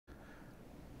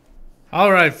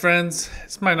Alright friends,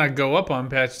 this might not go up on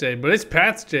patch day, but it's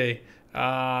patch day.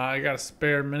 I got a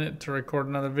spare minute to record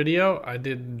another video. I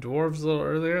did dwarves a little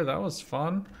earlier, that was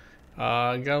fun.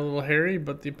 Got a little hairy,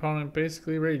 but the opponent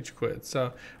basically rage quit.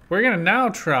 So we're gonna now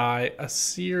try a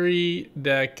Ciri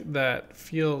deck that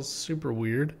feels super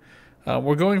weird.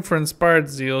 We're going for Inspired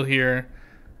Zeal here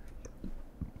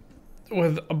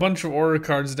with a bunch of order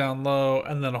cards down low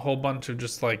and then a whole bunch of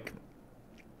just like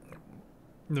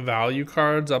the value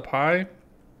cards up high.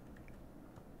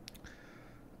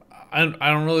 I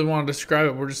don't really want to describe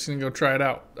it. We're just going to go try it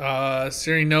out.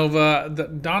 Ciri Nova. The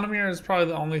Donimir is probably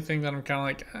the only thing that I'm kind of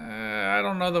like, I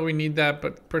don't know that we need that,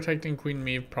 but protecting Queen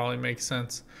Meve probably makes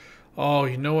sense. Oh,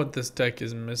 you know what this deck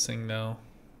is missing though?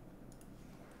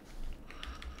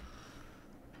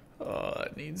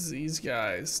 It needs these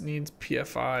guys. It needs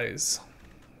PFIs.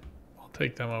 I'll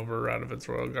take them over Radovit's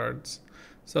Royal Guards.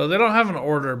 So they don't have an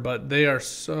order, but they are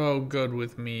so good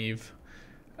with Meve.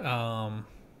 I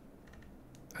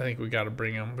think we got to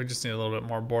bring them. We just need a little bit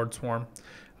more board swarm.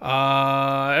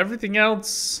 Everything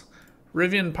else,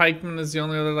 Rivian Pikeman is the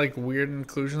only other like weird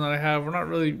inclusion that I have.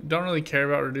 Don't really care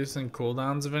about reducing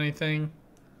cooldowns of anything.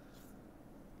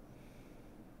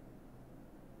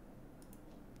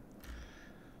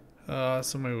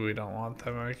 So maybe we don't want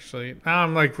them actually. Now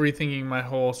I'm like rethinking my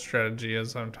whole strategy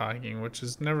as I'm talking, which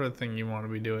is never the thing you want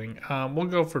to be doing. We'll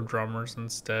go for drummers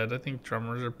instead. I think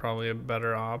drummers are probably a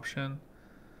better option.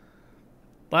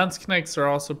 Lance Connects are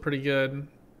also pretty good.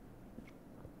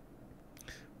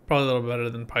 Probably a little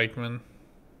better than Pikeman.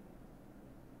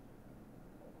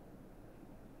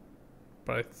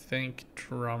 But I think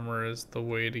drummer is the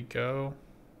way to go.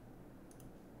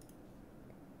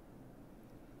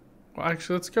 Well,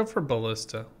 actually, let's go for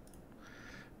Ballista.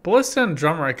 Ballista and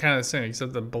drummer are kind of the same,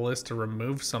 except that Ballista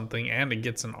removes something and it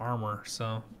gets an armor.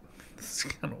 So, this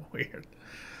is kind of weird.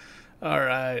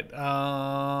 Alright,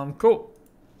 cool.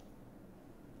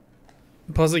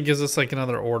 Plus it gives us like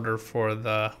another order for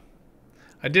the...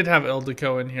 I did have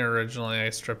Ildiko in here originally. I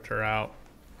stripped her out.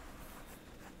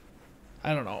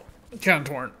 I don't know. Kind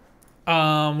of torn.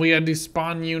 We gotta do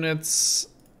spawn units.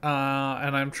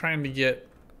 And I'm trying to get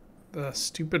the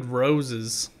stupid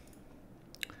roses.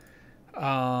 And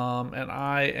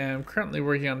I am currently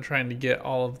working on trying to get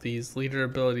all of these leader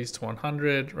abilities to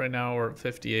 100. Right now we're at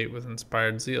 58 with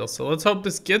Inspired Zeal. So let's hope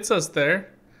this gets us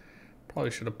there.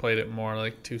 Probably should have played it more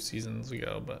like 2 seasons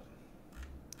ago, but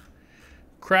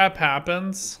crap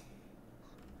happens.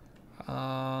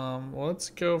 Let's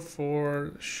go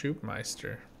for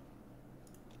Shoopmeister.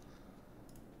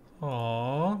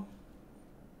 Aww.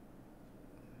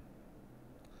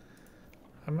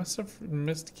 I must have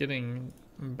missed getting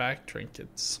back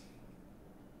trinkets.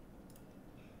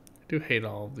 I do hate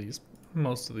all of these,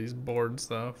 most of these boards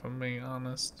though, if I'm being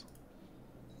honest.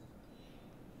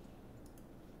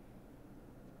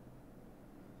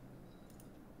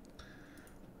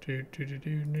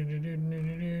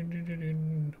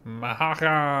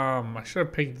 Mahakam! I should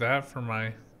have picked that for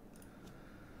my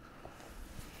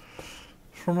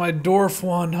dwarf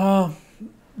one, huh?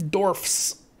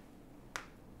 Dwarfs.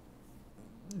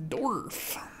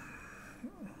 Dwarf.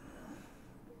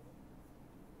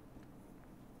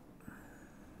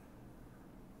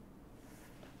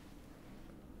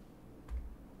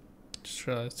 Just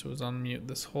realized it was on mute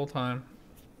this whole time.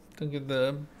 Look at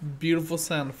the beautiful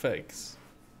sound effects.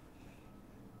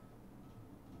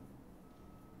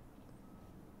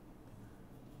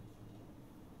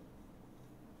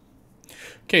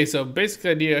 Okay, so basic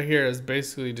idea here is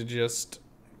basically to just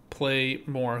play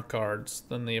more cards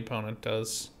than the opponent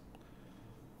does.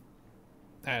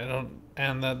 And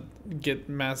that get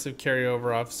massive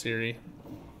carryover off Ciri.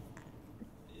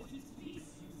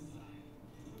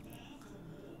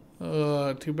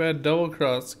 Too bad Double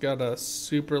Cross got a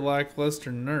super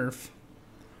lackluster nerf.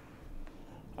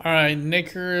 Alright,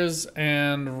 Knickers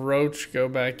and Roach go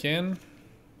back in.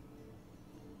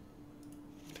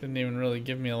 Didn't even really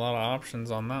give me a lot of options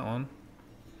on that one.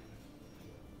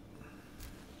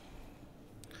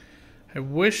 I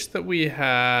wish that we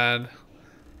had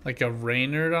like a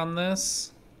Reynard on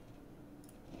this.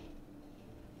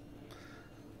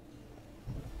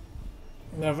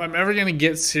 Now, if I'm ever gonna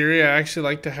get Ciri, I actually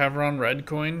like to have her on red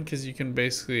coin because you can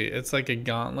basically, it's like a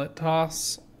gauntlet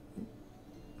toss.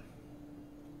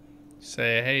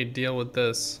 Say, hey, deal with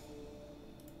this.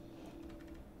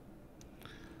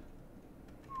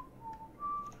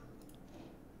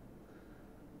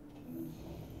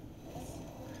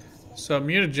 So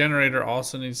Mutagenerator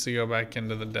also needs to go back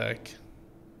into the deck.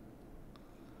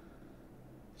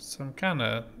 So I'm kind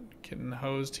of getting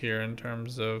hosed here in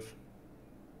terms of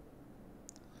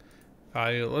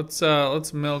value.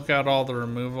 Let's milk out all the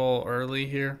removal early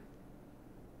here.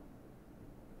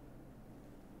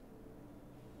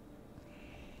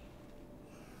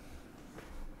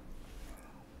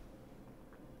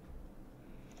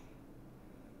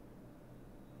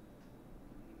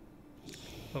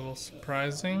 A little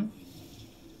surprising.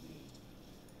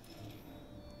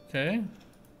 Okay.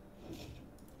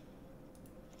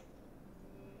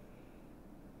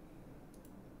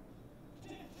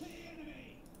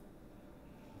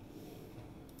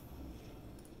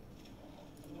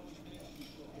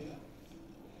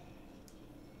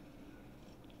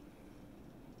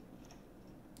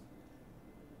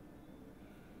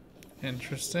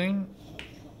 Interesting.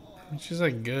 She's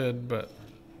like good, but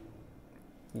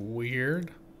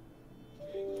weird.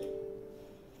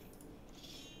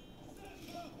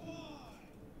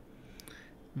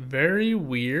 Very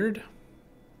weird.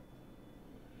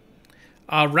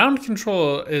 Round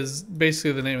control is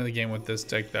basically the name of the game with this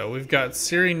deck, though. We've got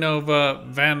Ciri, Nova,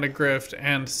 Vandegrift,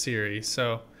 and Ciri.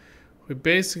 So we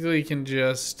basically can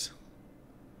just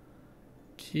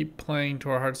keep playing to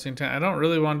our heart's content. I don't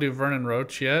really want to do Vernon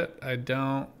Roach yet. I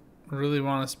don't really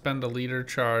want to spend a leader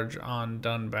charge on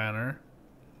Dunbanner.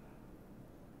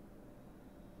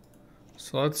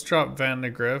 So let's drop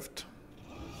Vandegrift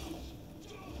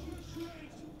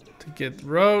to get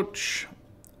Roach.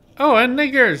 Oh, and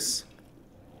Niggers!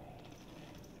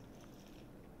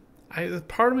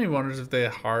 Part of me wonders if they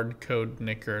hard code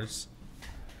Knickers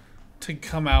to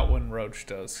come out when Roach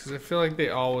does, because I feel like they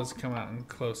always come out in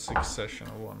close succession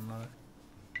of one another.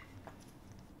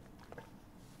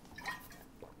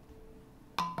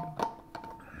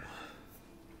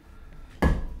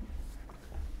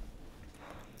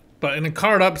 But in a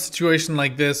card up situation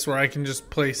like this, where I can just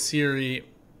play Ciri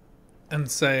and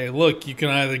say, look, you can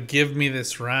either give me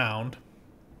this round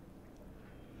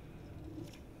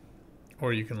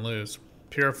or you can lose.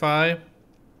 Purify.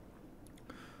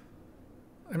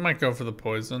 I might go for the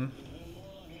poison.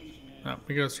 No,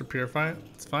 he goes for Purify.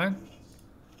 It's fine.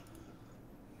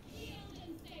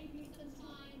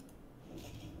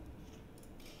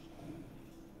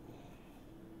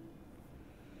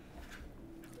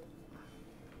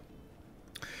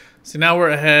 So now we're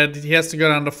ahead. He has to go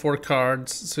down to 4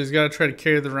 cards. So he's got to try to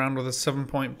carry the round with a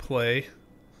 7-point play.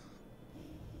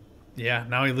 Yeah,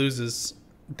 now he loses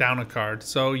down a card.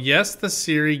 So yes, the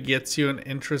Ciri gets you an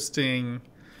interesting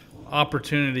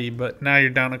opportunity, but now you're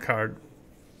down a card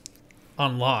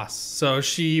on loss. So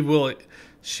she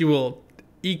will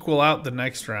equal out the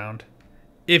next round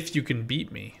if you can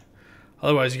beat me.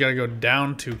 Otherwise, you got to go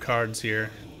down 2 cards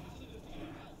here.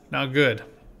 Not good.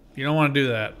 You don't want to do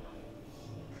that.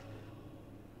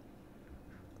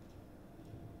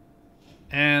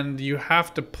 And you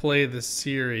have to play the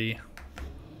Ciri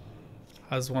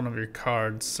as one of your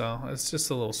cards, so it's just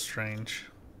a little strange.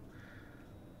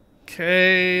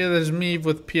 Okay, there's Meave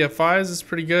with PFIs. It's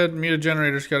pretty good.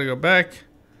 Mutagenerator's got to go back.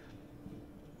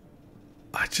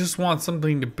 I just want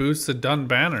something to boost the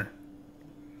Dunbanner.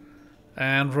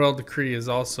 And Royal Decree is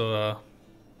also a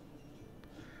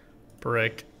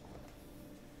brick,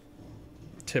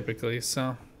 typically,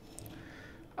 so.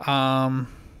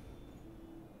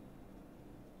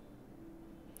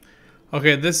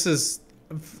 Okay, this is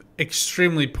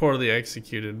extremely poorly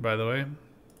executed, by the way.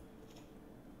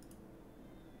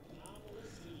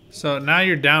 So now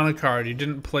you're down a card. You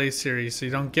didn't play Ciri, so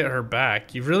you don't get her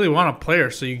back. You really want to play her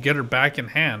so you get her back in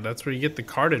hand. That's where you get the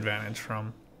card advantage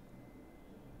from.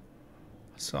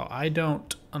 So I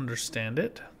don't understand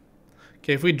it.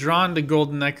 Okay, if we draw into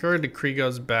Golden Necker, Decree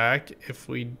goes back. If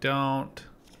we don't,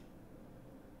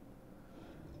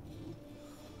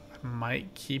 I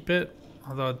might keep it.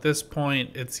 Although at this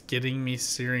point, it's getting me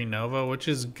Ciri Nova, which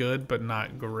is good, but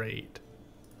not great.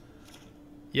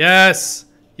 Yes!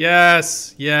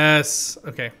 Yes! Yes!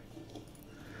 Okay.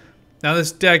 Now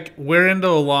this deck, we're into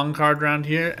a long card round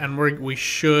here, and we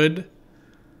should,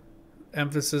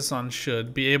 emphasis on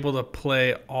should, be able to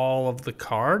play all of the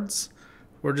cards.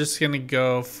 We're just going to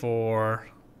go for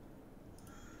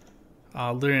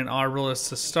Lyrian Arbalist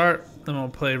to start. Then we'll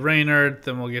play Reynard.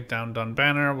 Then we'll get down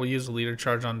Dunbanner. We'll use a leader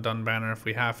charge on Dunbanner if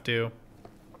we have to.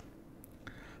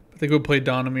 I think we'll play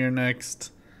Donamir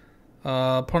next.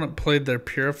 Opponent played their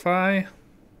Purify.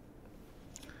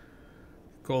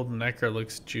 Golden Necker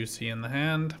looks juicy in the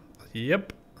hand.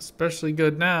 Yep, especially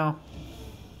good now.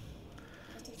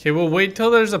 Okay, we'll wait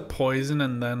till there's a poison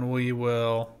and then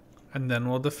we'll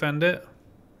defend it.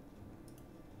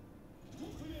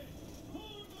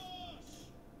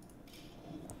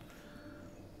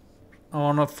 I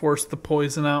want to force the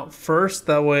poison out first.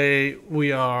 That way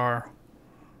we are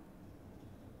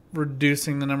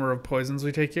reducing the number of poisons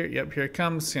we take here. Yep, here it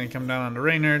comes. It's going to come down onto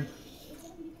Reynard.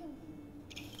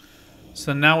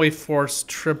 So now we force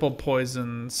triple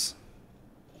poisons.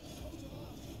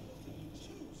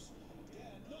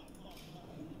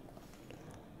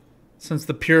 Since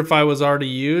the Purify was already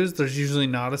used, there's usually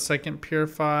not a second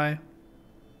Purify.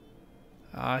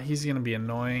 He's going to be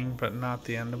annoying, but not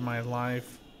the end of my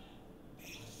life.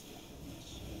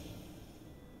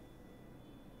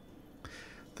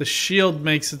 The shield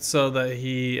makes it so that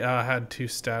he had 2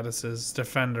 statuses,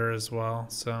 Defender as well,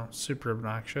 so super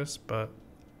obnoxious, but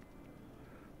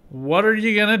what are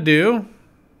you gonna do?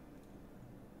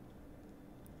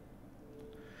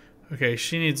 Okay,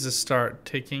 she needs to start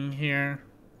ticking here.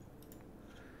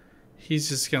 He's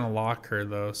just gonna lock her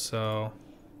though, so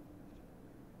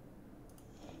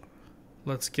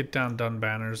let's get down done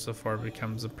banners before it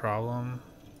becomes a problem.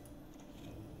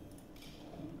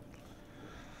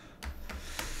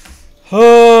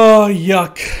 Oh,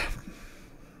 yuck.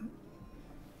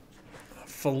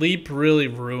 Philippe really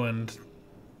ruined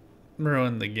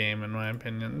the game in my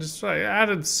opinion. Just like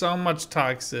added so much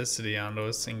toxicity onto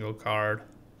a single card.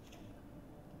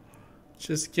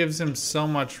 Just gives him so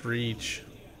much reach.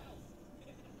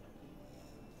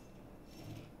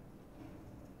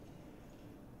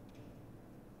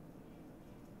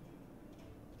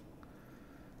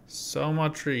 So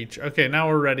much reach. Okay, now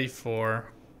we're ready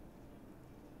for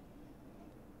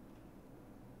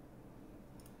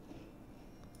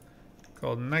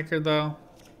Golden Necker, though.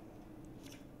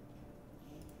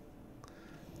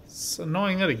 It's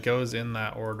annoying that it goes in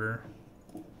that order.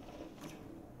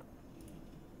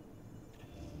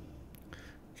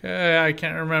 Okay, I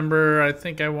can't remember. I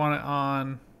think I want it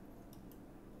on.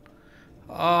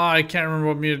 Oh, I can't remember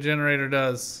what Muta Generator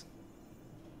does.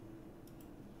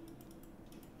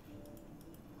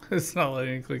 It's not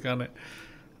letting me click on it.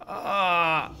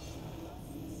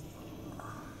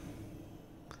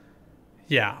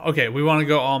 Yeah, okay, we want to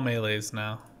go all melees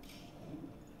now.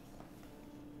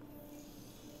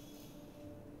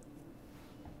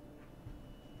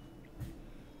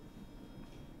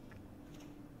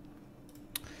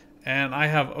 And I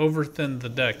have overthinned the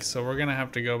deck, so we're going to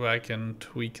have to go back and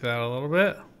tweak that a little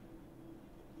bit.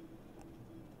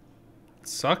 It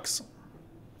sucks.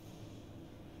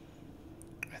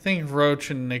 I think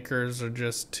Roach and Knickers are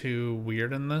just too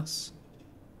weird in this.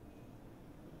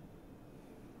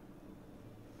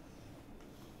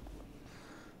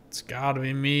 It's gotta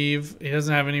be Meave. He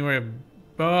doesn't have anywhere.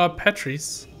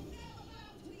 Petrie's.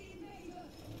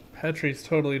 Petrie's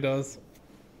totally does.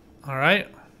 Alright.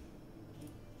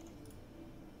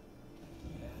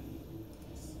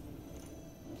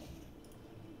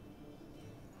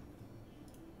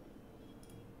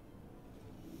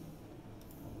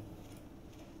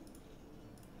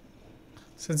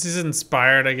 Since he's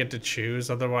inspired, I get to choose.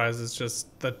 Otherwise, it's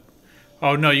just that.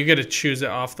 Oh no, you get to choose it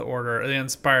off the order. The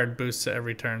inspired boosts it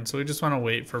every turn, so we just want to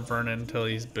wait for Vernon until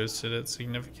he's boosted it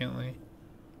significantly.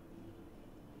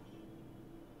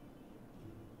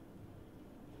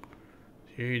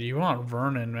 Dude, you want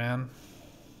Vernon, man.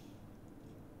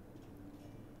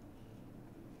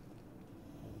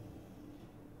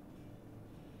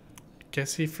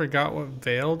 Guess he forgot what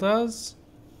Veil does?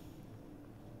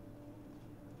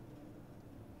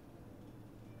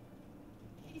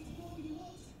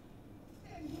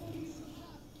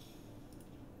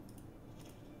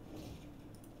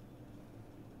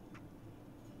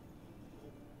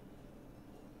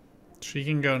 She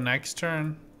can go next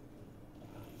turn.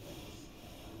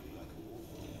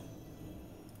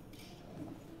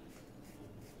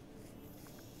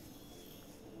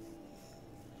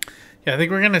 Yeah, I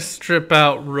think we're going to strip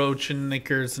out Roach and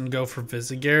Knickers and go for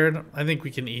Visigared. I think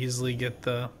we can easily get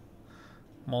the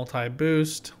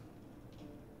multi-boost.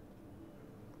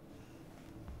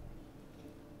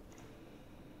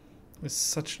 It's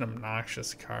such an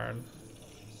obnoxious card.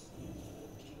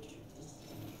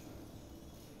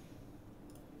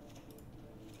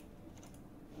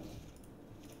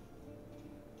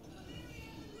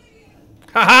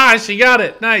 Haha, she got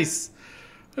it. Nice.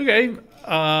 Okay.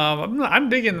 I'm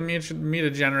digging the Muta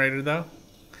Generator though.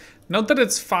 Note that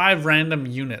it's 5 random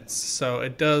units, so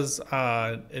it does.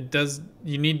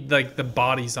 You need like the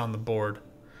bodies on the board.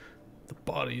 The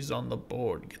bodies on the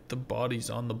board. Get the bodies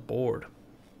on the board.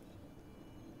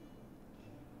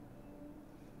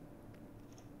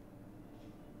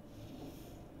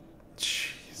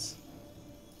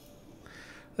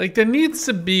 Like, there needs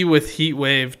to be with Heat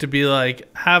Wave to be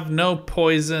like, have no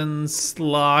poisons,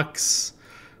 locks,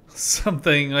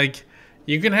 something. Like,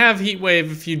 you can have Heat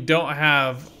Wave if you don't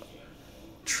have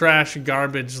trash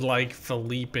garbage like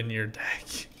Philippe in your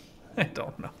deck. I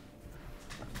don't know.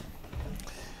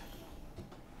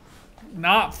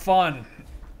 Not fun.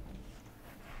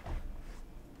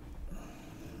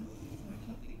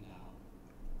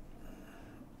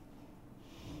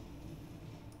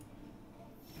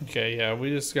 Okay, yeah,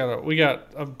 we got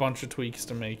a bunch of tweaks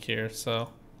to make here, so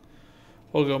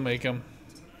we'll go make them.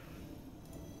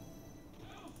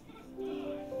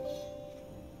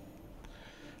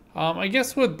 I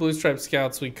guess with Blue Stripe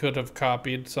Scouts we could have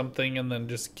copied something and then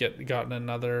just gotten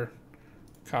another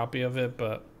copy of it,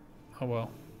 but oh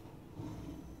well.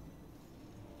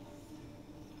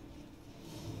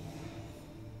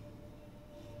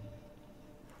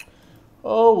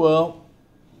 Oh well.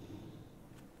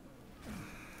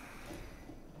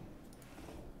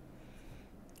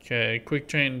 Okay, quick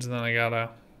change, and then I gotta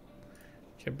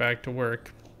get back to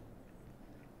work.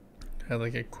 Had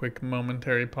like a quick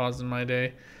momentary pause in my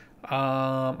day.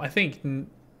 I think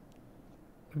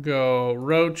go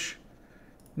Roach,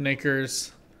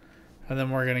 Knickers, and then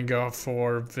we're gonna go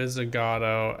for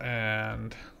Visigato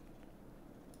and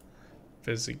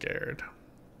Visigard.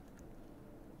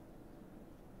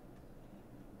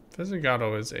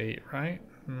 Visigato is 8, right?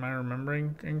 Am I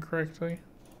remembering incorrectly?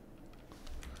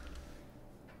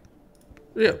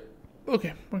 Yeah.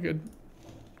 Okay, we're good.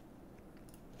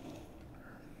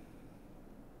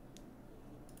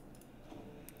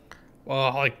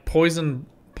 Well, like poison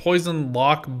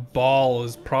lock ball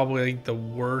is probably like the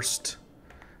worst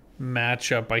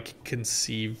matchup I could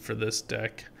conceive for this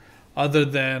deck, other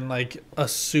than like a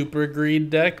super greed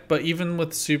deck. But even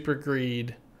with super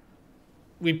greed,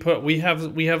 we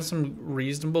have some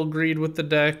reasonable greed with the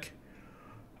deck,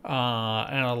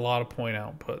 and a lot of point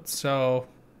output. So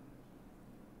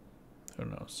who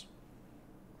knows?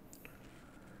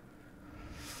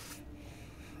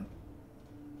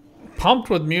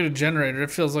 Pumped with Muted Generator. It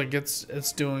feels like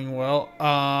it's doing well.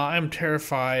 I'm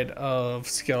terrified of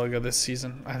Skellige this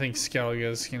season. I think Skellige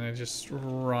is gonna just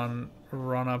run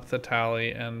up the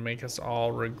tally and make us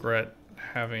all regret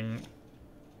having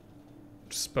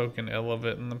spoken ill of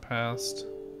it in the past.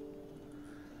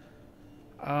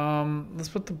 Let's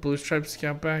put the Blue Stripe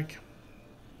Scout back.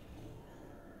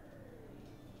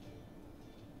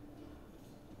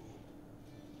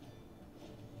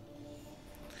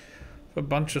 A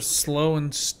bunch of slow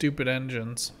and stupid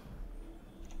engines.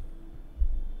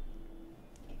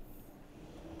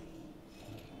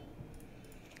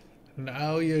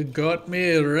 Now you got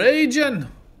me raging.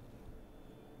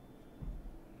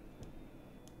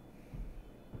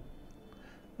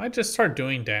 Might just start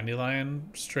doing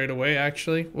Dandelion straight away,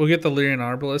 actually. We'll get the Lyrian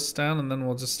Arbalist down and then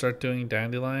we'll just start doing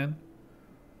Dandelion.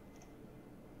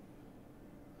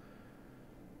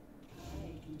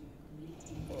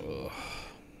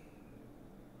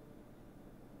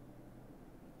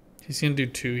 He's gonna do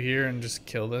 2 here and just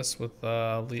kill this with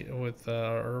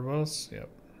Urbos. Yep.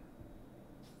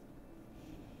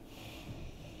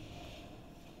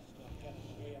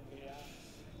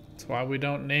 That's why we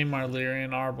don't name our Lyrian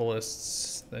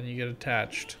Arbalists. Then you get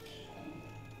attached.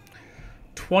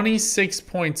 26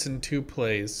 points in 2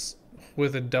 plays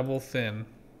with a double thin.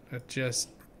 It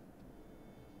just...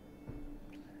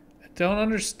 I don't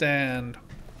understand.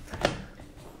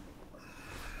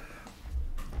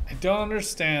 I don't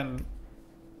understand.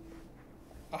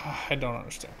 I don't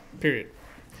understand. Period.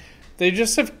 They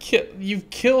just have you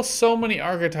kill so many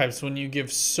archetypes when you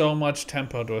give so much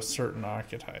tempo to a certain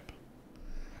archetype.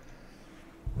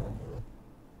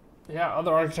 Yeah,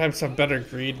 other archetypes have better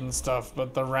greed and stuff,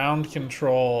 but the round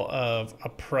control of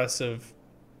oppressive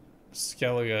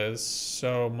Skellige is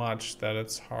so much that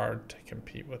it's hard to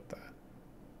compete with that.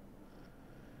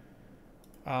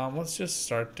 Let's just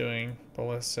start doing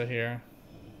Ballista here.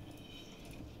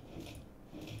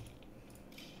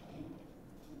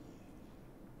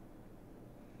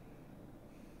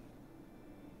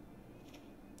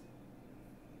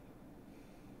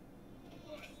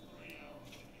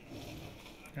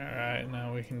 Alright,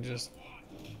 now we can just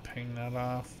ping that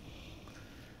off.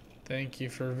 Thank you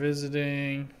for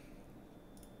visiting.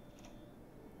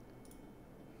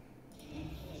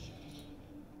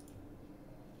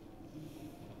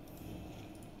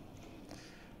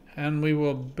 And we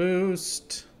will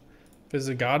boost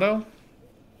Visigato.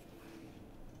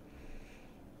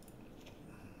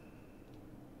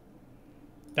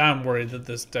 I'm worried that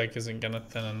this deck isn't going to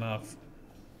thin enough.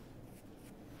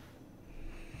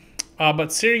 But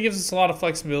Ciri gives us a lot of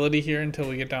flexibility here until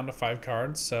we get down to 5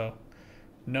 cards, so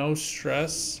no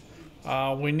stress.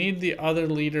 We need the other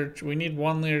leader. We need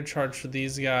 1 leader charge for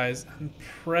these guys, and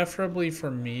preferably for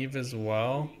Meave as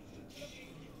well.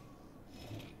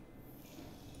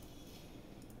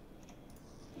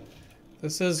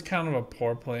 This is kind of a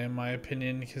poor play in my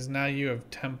opinion, because now you have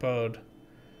tempoed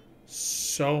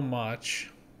so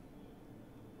much.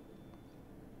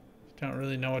 Don't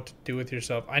really know what to do with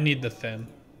yourself. I need the thin.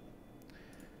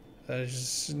 There's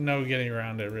just no getting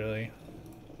around it, really.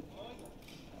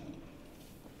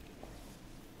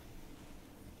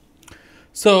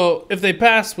 So, if they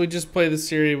pass, we just play the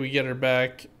Ciri, we get her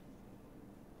back.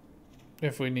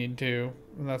 If we need to.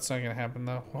 And that's not going to happen,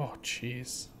 though. Oh,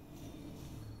 jeez.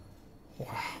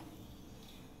 Wow.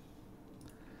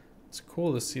 It's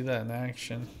cool to see that in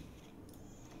action.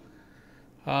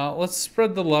 Let's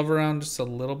spread the love around just a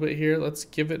little bit here. Let's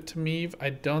give it to Meave.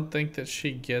 I don't think that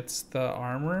she gets the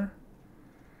armor.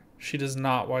 She does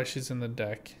not while she's in the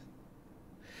deck.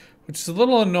 Which is a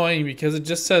little annoying because it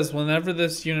just says whenever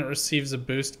this unit receives a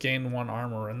boost, gain 1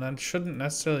 armor. And that shouldn't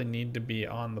necessarily need to be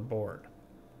on the board.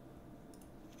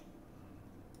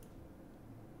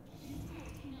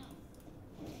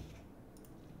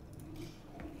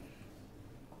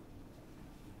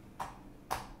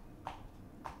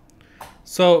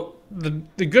 So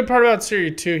the good part about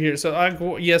Ciri 2 here,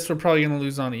 so yes, we're probably going to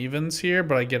lose on evens here,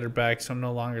 but I get her back, so I'm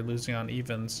no longer losing on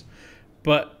evens.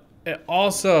 But it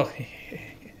also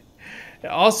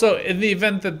in the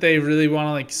event that they really want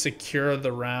to like secure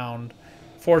the round,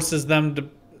 forces them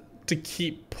to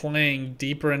keep playing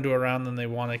deeper into a round than they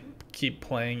want to keep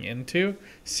playing into.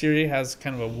 Ciri has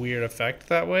kind of a weird effect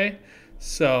that way.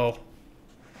 So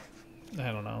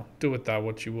I don't know. Do with that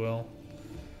what you will.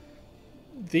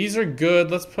 These are good.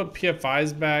 Let's put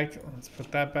PFIs back. Let's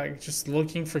put that back. Just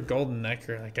looking for Golden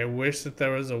Necker. Like, I wish that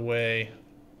there was a way.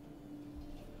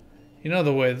 You know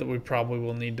the way that we probably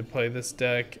will need to play this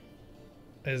deck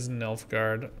is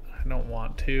Nilfgaard. I don't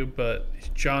want to, but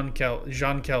Jean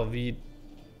Calvite.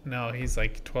 No, he's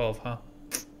like 12, huh?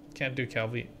 Can't do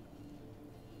Calvite.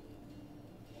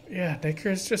 Yeah, Necker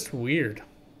is just weird.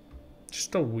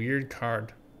 Just a weird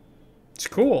card. It's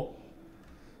cool.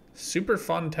 Super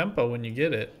fun tempo when you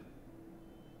get it.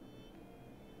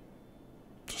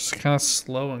 Just kind of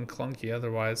slow and clunky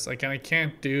otherwise. Like, I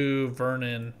can't do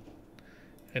Vernon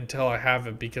until I have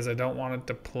it because I don't want it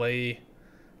to play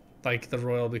like the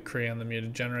Royal Decree on the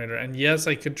Muted Generator. And yes,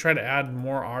 I could try to add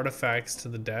more artifacts to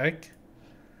the deck,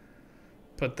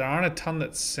 but there aren't a ton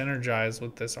that synergize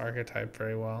with this archetype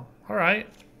very well. Alright.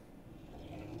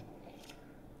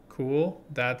 Cool.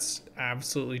 That's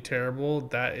absolutely terrible.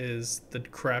 That is the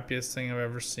crappiest thing I've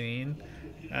ever seen.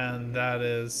 And that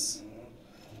is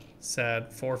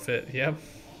sad. Forfeit. Yep.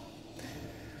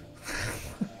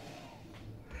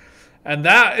 And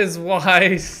that is why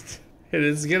it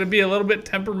is going to be a little bit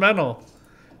temperamental.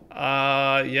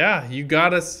 Yeah, you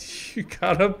gotta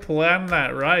plan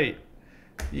that right.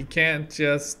 You can't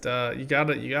just you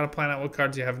gotta plan out what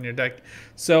cards you have in your deck.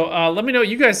 So let me know what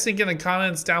you guys think in the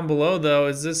comments down below. Though,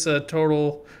 is this a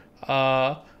total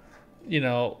you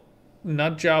know,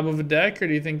 nut job of a deck, or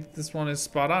do you think that this one is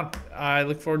spot on? I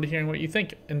look forward to hearing what you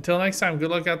think. Until next time,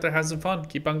 good luck out there, have some fun,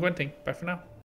 keep on Gwenting. Bye for now.